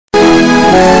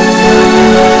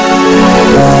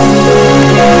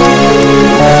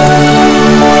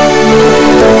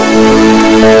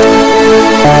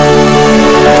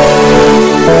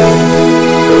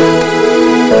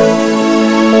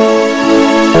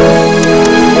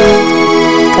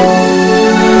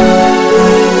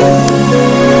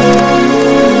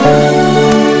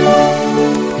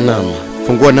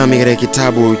Fungua nami katika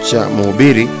kitabu cha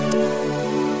Mhubiri.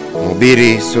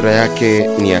 Mhubiri sura yake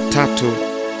ni ya 3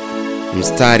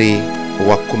 mstari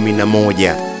wa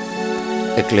 11.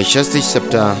 Ecclesiastes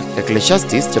chapter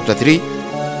 3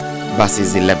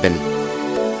 verses 11.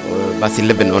 Verse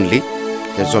 11 only.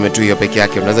 Nisome tu hiyo peke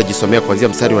yake. Unaweza jisomea kuanzia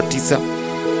mstari wa 9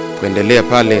 kuendelea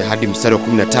pale hadi mstari wa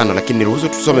 15, lakini niruhusu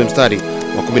tusome mstari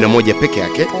wa 11 peke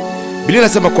yake. Biblia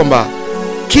inasema kwamba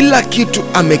kila kitu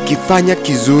amekifanya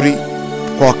kizuri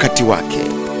kwa wakati wake,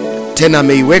 tena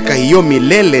ameiweka hiyo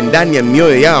milele ndani ya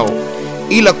mioyo yao,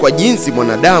 ila kwa jinsi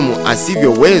mwanadamu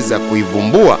asivyoweza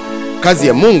kuivumbua kazi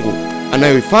ya Mungu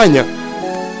anayoifanya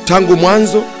tangu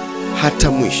mwanzo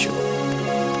hata mwisho.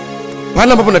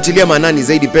 Pale ambapo natilia maanani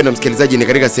zaidi, penda msikilizaji, ni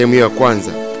katika sehemu hiyo ya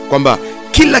kwanza kwamba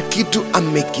kila kitu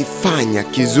amekifanya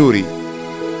kizuri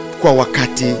kwa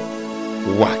wakati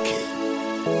wake.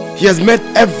 He has made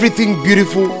everything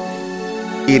beautiful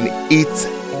in its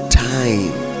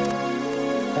time.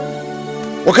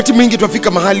 Wakati mwingi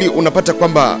tuafika mahali unapata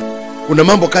kwamba kuna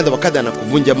mambo kadha wa kadha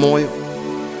yanakuvunja moyo,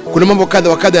 kuna mambo kadha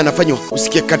wa kadha yanafanya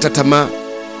usikie kata tamaa,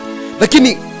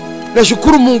 lakini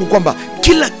nashukuru Mungu kwamba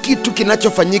kila kitu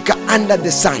kinachofanyika under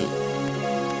the sun,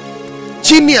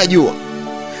 chini ya jua,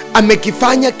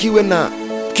 amekifanya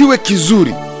kiwe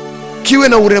kizuri, kiwe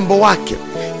na urembo wake,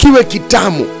 kiwe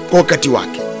kitamu kwa wakati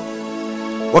wake,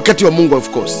 wakati wa Mungu of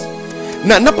course.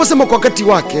 Na naposema kwa wakati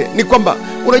wake ni kwamba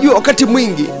unajua wakati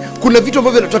mwingi kuna vitu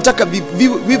ambavyo tunataka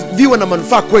viwe na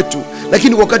manufaa kwetu,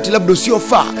 lakini wakati labda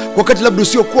usiofaa, wakati labda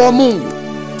usiokuwa wa Mungu.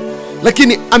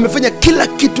 Lakini amefanya kila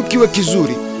kitu kiwe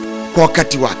kizuri kwa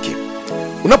wakati wake.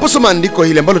 Unaposoma andiko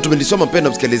hili ambalo tumelisoma, mpenda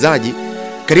msikilizaji,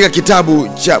 katika kitabu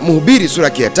cha Mhubiri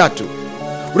sura ya 3,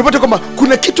 unapata kwamba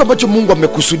kuna kitu ambacho Mungu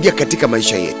amekusudia katika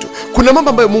maisha yetu. Kuna mambo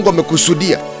ambayo Mungu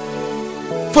amekusudia.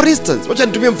 For instance, wacha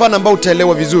nitumie mfano ambao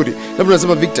utaelewa vizuri. Labda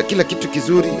unasema Victor, kila kitu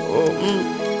kizuri,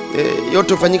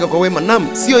 yote hufanyika kwa wema. Naam,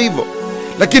 sio hivyo.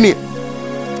 Lakini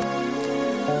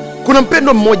kuna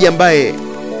mpendo mmoja ambaye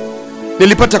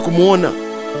nilipata kumuona.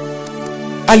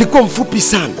 Alikuwa mfupi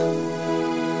sana,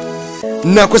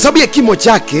 na kwa sababu ya kimo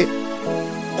chake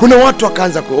kuna watu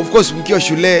wakaanza of course, mkiwa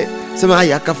shule sema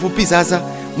haya akafupi. Sasa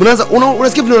mnaanza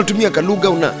unasikia vile unatumia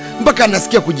kalugha, mpaka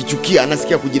anasikia kujichukia,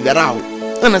 anasikia kujidharau,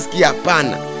 anasikia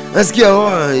hapana, anasikia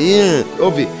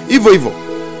hivyo.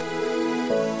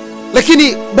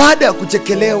 Lakini baada ya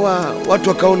kuchekelewa, watu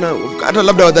wakaona, hata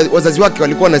labda wazazi wake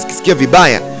walikuwa wanasikia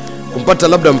vibaya kumpata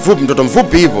labda mtoto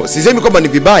mfupi hivyo. Sisemi kwamba ni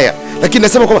vibaya, lakini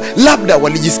nasema kwamba labda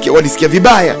walisikia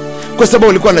vibaya kwa sababu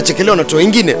walikuwa wanachekelewa na watu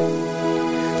wengine.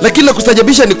 Lakini la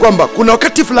kustajabisha ni kwamba kuna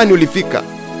wakati fulani ulifika,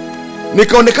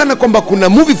 nikaonekana kwamba kuna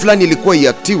movie fulani ilikuwa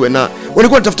iaktiwe na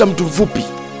walikuwa wanatafuta mtu mfupi,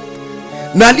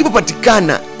 na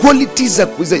alipopatikana qualities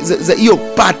za hiyo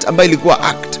part ambayo ilikuwa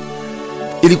act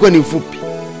ilikuwa ni mfupi.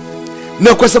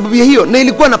 Na kwa sababu ya hiyo, na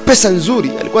ilikuwa na pesa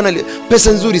nzuri, alikuwa na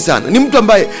pesa nzuri sana. Ni mtu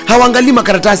ambaye hawaangalii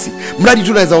makaratasi, mradi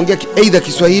tu anaweza ongea either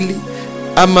Kiswahili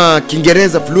ama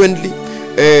Kiingereza fluently.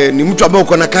 Ni mtu ambaye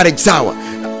uko na courage sawa.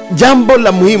 Jambo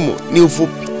la muhimu ni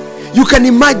ufupi. You can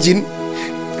imagine,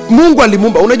 Mungu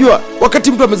alimuumba. Unajua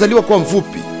wakati mtu amezaliwa kuwa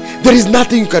mfupi, there is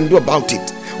nothing you can do about it.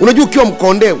 Unajua ukiwa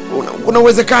mkonde kuna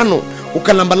uwezekano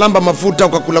ukalambalamba mafuta,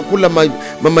 ukakula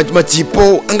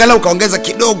machipo, angalau ukaongeza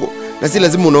kidogo, na si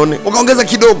lazima unaone, ukaongeza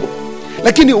kidogo.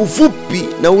 Lakini ufupi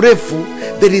na urefu,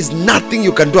 there is nothing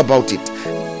you can do about it.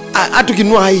 Hata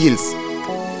ukinunua high heels,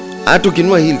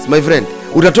 my friend,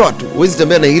 utatoa tu. Huwezi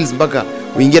tembea na heels mpaka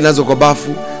uingie nazo kwa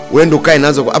bafu, uende ukae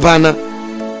nazo. Hapana.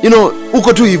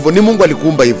 Uko tu hivyo, ni Mungu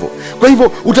alikuumba hivyo. Kwa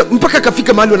hivyo mpaka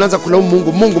kafika mahali wanaanza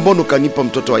kulaumu Mungu, mbona ukanipa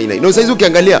mtoto wa aina hii? Sasa hizo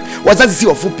ukiangalia wazazi si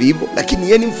wafupi hivyo, lakini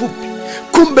yeye ni mfupi.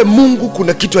 Kumbe Mungu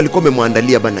kuna kitu alikuwa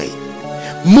amemwandalia bana hii.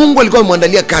 Mungu alikuwa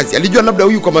amemwandalia kazi. Alijua labda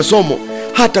huyu kwa masomo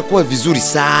hatakuwa vizuri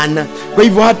sana, kwa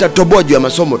hivyo hata toboa juu ya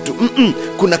masomo tu.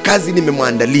 Kuna kazi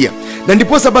nimemwandalia. Na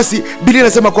ndiposa basi Biblia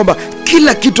inasema kwamba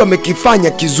kila kitu amekifanya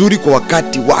kizuri kwa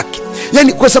wakati wake.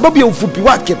 Yaani kwa sababu ya ufupi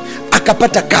wake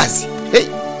akapata kazi.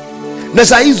 Na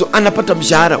saa hizo anapata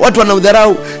mshahara. Watu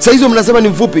wanaudharau. Saa hizo mnasema ni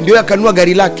mfupi, ndio akanunua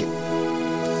gari lake.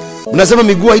 Mnasema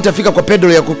miguu haitafika kwa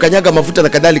pedal ya kukanyaga mafuta na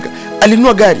kadhalika.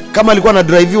 Alinunua gari. Kama alikuwa na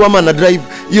drive ama na drive,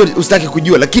 hiyo usitaki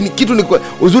kujua, lakini kitu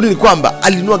uzuri ni kwamba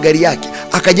alinunua gari yake,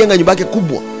 akajenga nyumba yake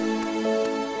kubwa.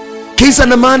 Kisa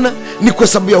na maana ni kwa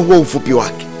sababu ya huo ufupi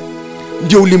wake,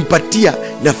 ndio ulimpatia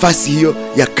nafasi hiyo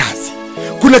ya kazi.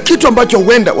 Kuna kitu ambacho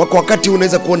huenda kwa wakati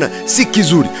unaweza kuona si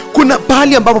kizuri. Kuna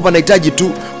pahali ambapo panahitaji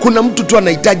tu, kuna mtu tu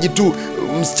anahitaji tu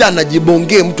msichana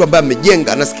jibongee, mtu ambaye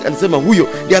amejenga, anasema huyo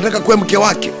ndiye anataka kuwa mke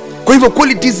wake. Kwa hivyo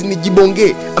qualities ni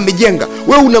jibongee, amejenga.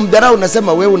 Wewe unamdharau,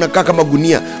 unasema wewe unakaa kama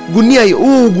gunia. Gunia hiyo,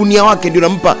 gunia wake ndio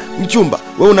unampa mchumba.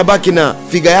 Wewe unabaki na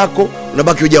figa yako,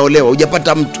 unabaki hujaolewa,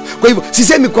 hujapata mtu. Kwa hivyo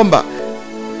sisemi kwamba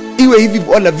iwe hivi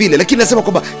wala vile, lakini nasema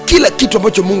kwamba kila kitu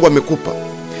ambacho Mungu amekupa,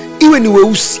 iwe ni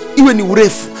weusi, iwe ni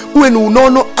urefu, uwe ni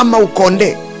unono ama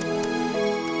ukonde,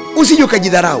 usije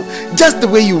ukajidharau, just the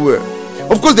way you were.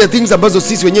 Of course there are things ambazo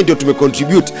sisi wenyewe ndio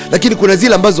tumecontribute, lakini kuna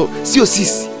zile ambazo sio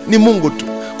sisi, ni Mungu tu.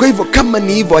 Kwa hivyo kama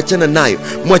ni hivyo, achana nayo,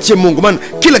 mwachie Mungu, maana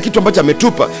kila kitu ambacho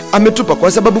ametupa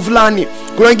kwa sababu fulani.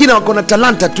 Kuna wengine wako na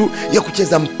talanta tu ya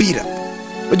kucheza mpira.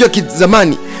 Unajua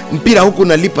zamani mpira huku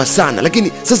unalipa sana,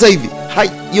 lakini sasa hivi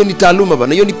hiyo ni taaluma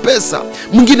bana, hiyo ni pesa.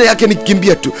 Mwingine yake ni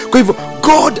kukimbia tu. Kwa hivyo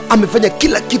God amefanya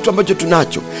kila kitu ambacho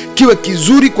tunacho kiwe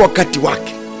kizuri kwa wakati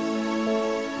wake.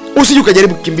 Usije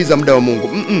ukajaribu kukimbiza muda wa Mungu.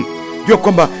 Jua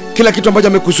kwamba kila kitu ambacho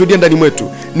amekusudia ndani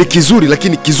mwetu ni kizuri,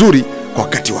 lakini kizuri kwa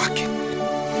wakati wake.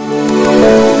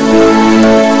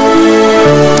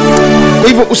 Kwa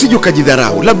hivyo usije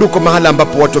ukajidharau. Labda uko mahala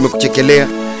ambapo watu wamekuchekelea,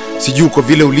 sijui uko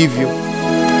vile ulivyo,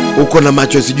 uko na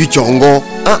macho sijui chongo.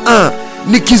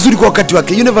 Ni kizuri kwa wakati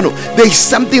wake. You never know, there is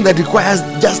something that requires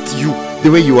just you the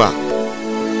way you are.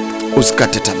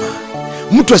 Usikate tamaa,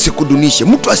 mtu asikudunishe,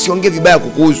 mtu asiongee vibaya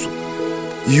kukuhusu.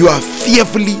 You are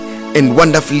fearfully and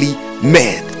wonderfully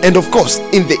made, and of course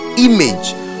in the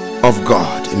image of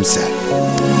God himself.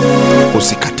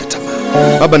 Usikate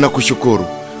tamaa. Baba, nakushukuru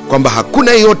kwamba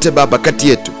hakuna yeyote Baba kati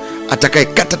yetu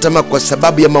atakayekata tamaa kwa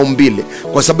sababu ya maumbile,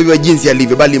 kwa sababu ya jinsi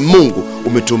alivyo, bali Mungu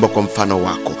umetuumba kwa mfano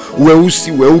wako.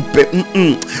 Weusi, weupe,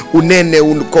 unene,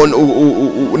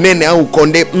 unene au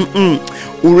konde,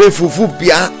 urefu,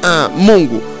 fupi,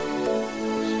 Mungu,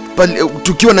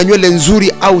 tukiwa na nywele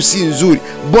nzuri au si nzuri,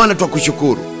 Bwana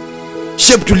twakushukuru.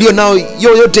 Shape tulio nao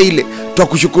yoyote ile,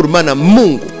 twakushukuru, maana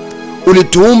Mungu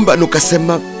ulituumba na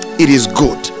ukasema it is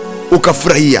good,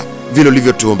 ukafurahia vile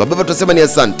ulivyotuumba. Baba, tunasema ni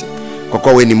asante kwa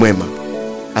kuwa wewe ni mwema.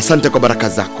 Asante kwa baraka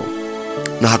zako,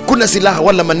 na hakuna silaha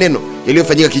wala maneno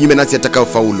yaliyofanyika kinyume nasi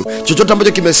yatakayofaulu. Chochote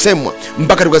ambacho kimesemwa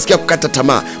mpaka tukasikia kukata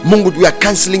tamaa, Mungu, we are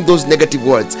cancelling those negative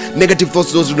words, negative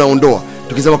thoughts, those tunaondoa,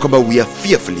 tukisema kwamba we are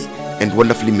fearfully and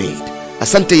wonderfully made.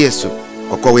 Asante Yesu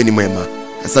kwa kuwa wewe ni mwema.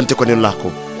 Asante kwa neno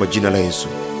lako, kwa jina la Yesu,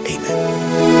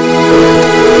 amen.